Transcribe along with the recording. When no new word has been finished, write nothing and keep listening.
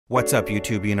What's up,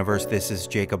 YouTube universe? This is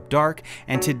Jacob Dark,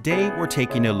 and today we're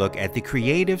taking a look at the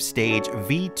creativestage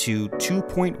V2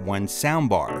 2.1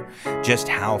 soundbar. Just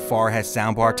how far has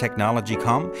soundbar technology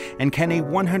come, and can a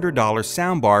 $100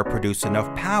 soundbar produce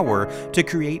enough power to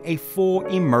create a full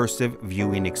immersive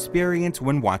viewing experience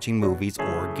when watching movies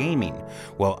or gaming?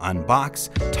 We'll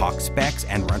unbox, talk specs,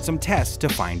 and run some tests to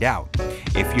find out.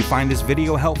 If you find this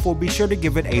video helpful, be sure to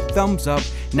give it a thumbs up.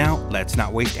 Now, let's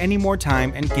not waste any more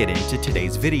time and get into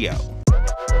today's video.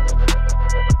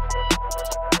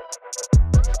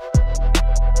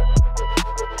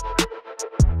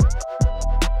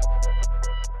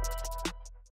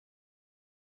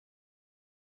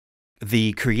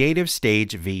 The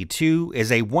creativestage V2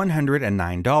 is a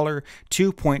 $109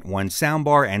 2.1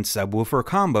 soundbar and subwoofer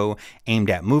combo aimed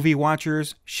at movie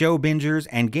watchers, show bingers,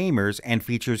 and gamers, and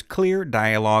features clear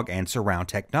dialogue and surround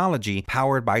technology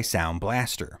powered by Sound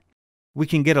Blaster. We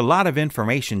can get a lot of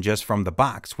information just from the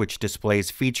box, which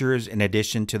displays features in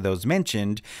addition to those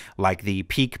mentioned, like the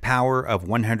peak power of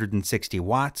 160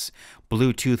 watts,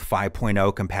 Bluetooth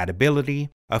 5.0 compatibility,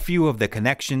 a few of the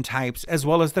connection types, as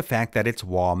well as the fact that it's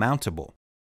wall mountable.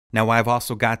 Now, I've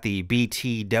also got the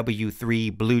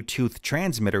BTW3 Bluetooth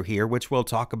transmitter here, which we'll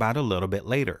talk about a little bit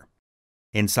later.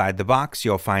 Inside the box,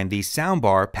 you'll find the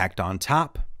soundbar packed on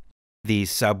top, the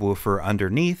subwoofer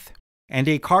underneath, and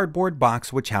a cardboard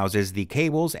box which houses the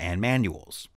cables and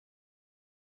manuals.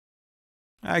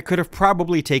 I could have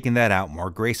probably taken that out more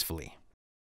gracefully.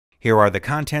 Here are the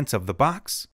contents of the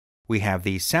box. We have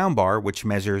the soundbar, which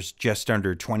measures just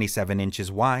under 27 inches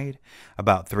wide,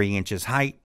 about 3 inches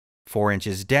height, 4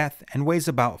 inches depth, and weighs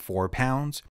about 4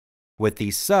 pounds, with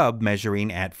the sub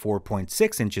measuring at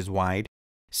 4.6 inches wide,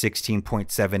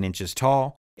 16.7 inches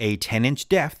tall, a 10-inch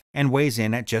depth, and weighs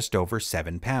in at just over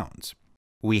 7 pounds.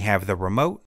 We have the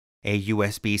remote, a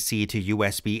USB-C to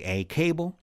USB-A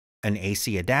cable, an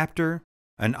AC adapter,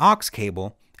 an aux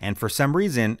cable, and for some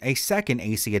reason, a second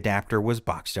AC adapter was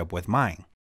boxed up with mine.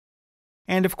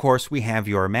 And of course, we have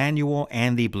your manual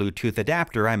and the Bluetooth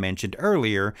adapter I mentioned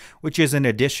earlier, which is an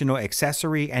additional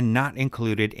accessory and not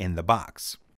included in the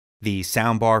box. The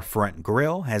soundbar front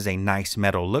grille has a nice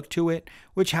metal look to it,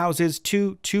 which houses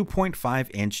two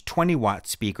 2.5-inch 20-watt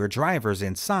speaker drivers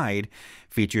inside,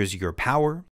 features your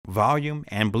power, volume,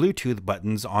 and Bluetooth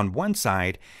buttons on one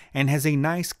side, and has a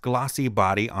nice glossy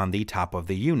body on the top of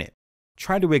the unit.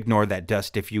 Try to ignore that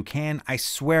dust if you can. I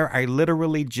swear I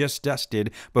literally just dusted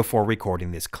before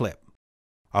recording this clip.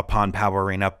 Upon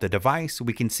powering up the device,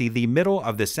 we can see the middle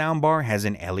of the soundbar has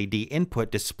an LED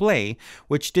input display,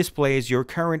 which displays your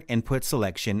current input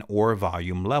selection or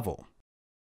volume level.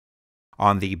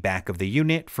 On the back of the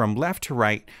unit, from left to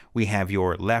right, we have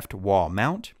your left wall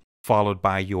mount, followed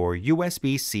by your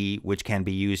USB-C, which can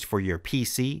be used for your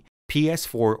PC,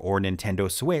 PS4, or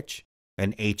Nintendo Switch,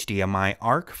 an HDMI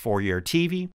ARC for your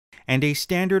TV, and a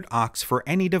standard aux for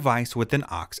any device with an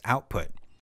aux output.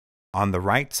 On the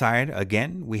right side,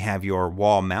 again, we have your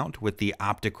wall mount with the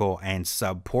optical and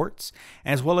sub ports,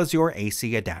 as well as your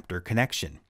AC adapter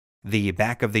connection. The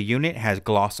back of the unit has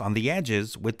gloss on the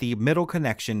edges, with the middle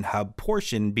connection hub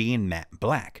portion being matte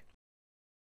black.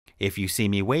 If you see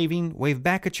me waving, wave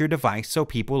back at your device so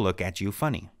people look at you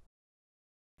funny.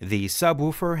 The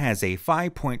subwoofer has a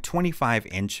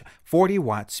 5.25-inch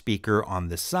 40-watt speaker on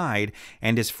the side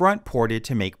and is front ported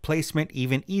to make placement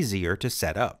even easier to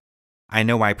set up. I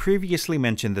know I previously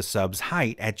mentioned the sub's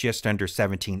height at just under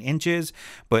 17 inches,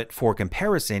 but for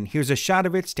comparison, here's a shot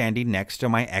of it standing next to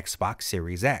my Xbox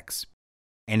Series X.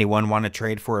 Anyone want to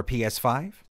trade for a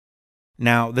PS5?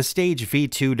 Now, the Stage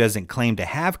V2 doesn't claim to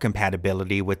have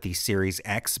compatibility with the Series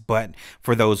X, but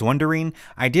for those wondering,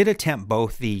 I did attempt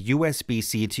both the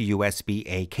USB-C to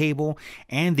USB-A cable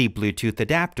and the Bluetooth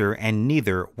adapter, and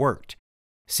neither worked.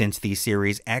 Since the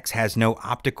Series X has no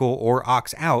optical or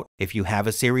aux out, if you have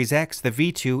a Series X, the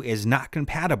V2 is not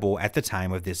compatible at the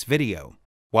time of this video.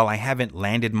 While I haven't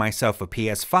landed myself a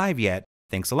PS5 yet,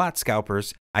 thanks a lot,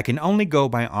 scalpers, I can only go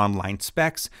by online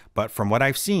specs, but from what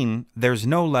I've seen, there's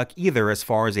no luck either as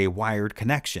far as a wired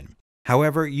connection.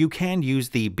 However, you can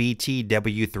use the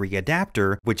BTW3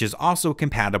 adapter, which is also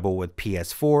compatible with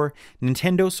PS4,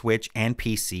 Nintendo Switch, and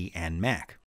PC and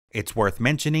Mac. It's worth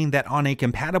mentioning that on a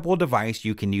compatible device,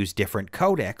 you can use different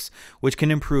codecs, which can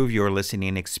improve your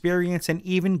listening experience and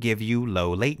even give you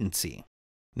low latency.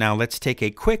 Now let's take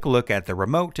a quick look at the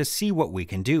remote to see what we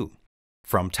can do.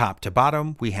 From top to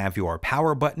bottom, we have your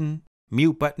power button,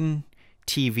 mute button,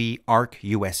 TV ARC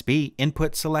USB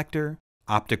input selector,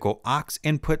 optical aux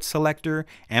input selector,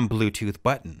 and Bluetooth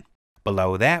button.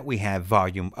 Below that, we have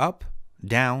volume up,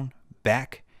 down,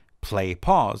 back, play,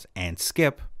 pause, and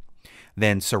skip.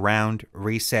 then surround,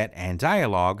 reset, and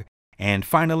dialogue, and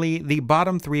finally, the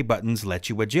bottom 3 buttons let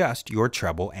you adjust your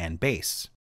treble and bass.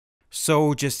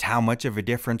 So just how much of a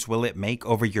difference will it make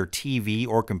over your TV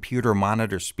or computer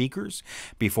monitor speakers?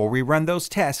 Before we run those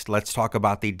tests, let's talk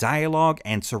about the dialogue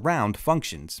and surround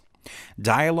functions.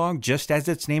 Dialogue, just as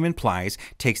its name implies,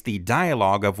 takes the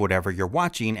dialogue of whatever you're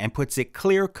watching and puts it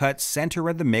clear-cut center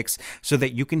of the mix so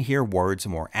that you can hear words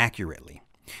more accurately.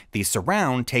 The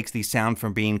surround takes the sound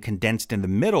from being condensed in the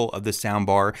middle of the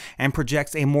soundbar and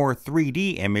projects a more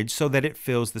 3D image so that it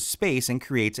fills the space and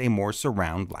creates a more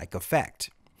surround-like effect.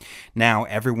 Now,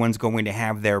 everyone's going to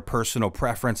have their personal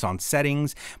preference on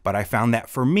settings, but I found that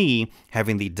for me,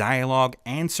 having the dialogue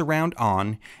and surround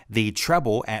on, the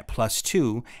treble at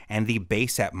 +2, and the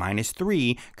bass at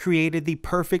 -3 created the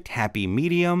perfect happy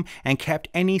medium and kept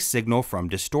any signal from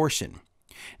distortion.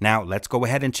 Now, let's go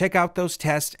ahead and check out those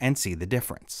tests and see the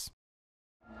difference.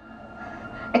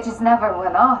 It just never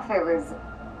went off. It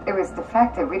was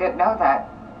defective. We didn't know that.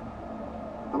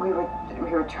 We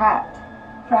were trapped.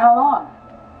 For how long?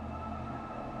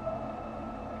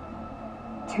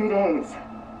 2 days.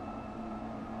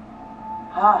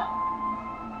 Huh.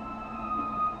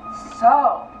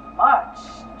 So much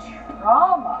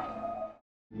trauma.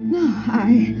 No,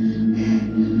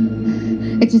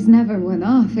 it just never went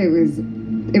off. It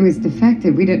was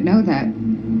defective. We didn't know that.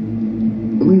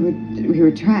 We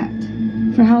were trapped.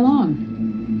 For how long?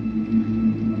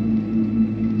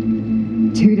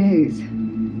 2 days.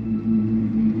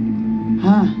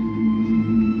 Huh.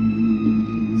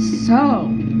 So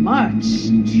much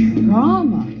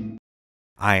trauma.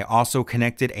 I also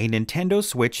connected a Nintendo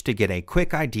Switch to get a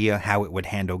quick idea how it would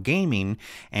handle gaming,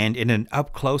 and in an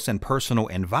up-close and personal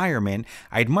environment,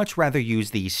 I'd much rather use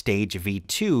the Stage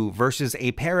V2 versus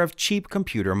a pair of cheap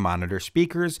computer monitor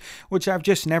speakers, which I've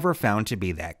just never found to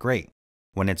be that great.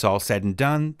 When it's all said and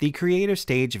done, the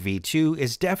creativestage V2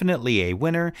 is definitely a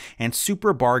winner and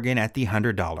super bargain at the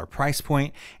 $100 price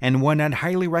point, and one I'd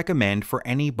highly recommend for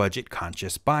any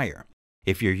budget-conscious buyer.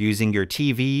 If you're using your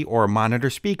TV or monitor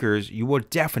speakers, you will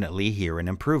definitely hear an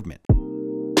improvement.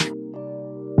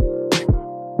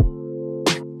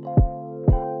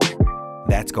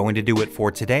 That's going to do it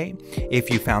for today. If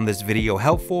you found this video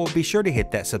helpful, be sure to hit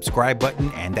that subscribe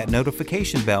button and that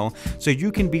notification bell so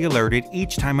you can be alerted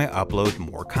each time I upload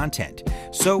more content.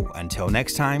 So until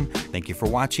next time, thank you for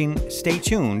watching, stay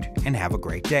tuned, and have a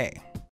great day.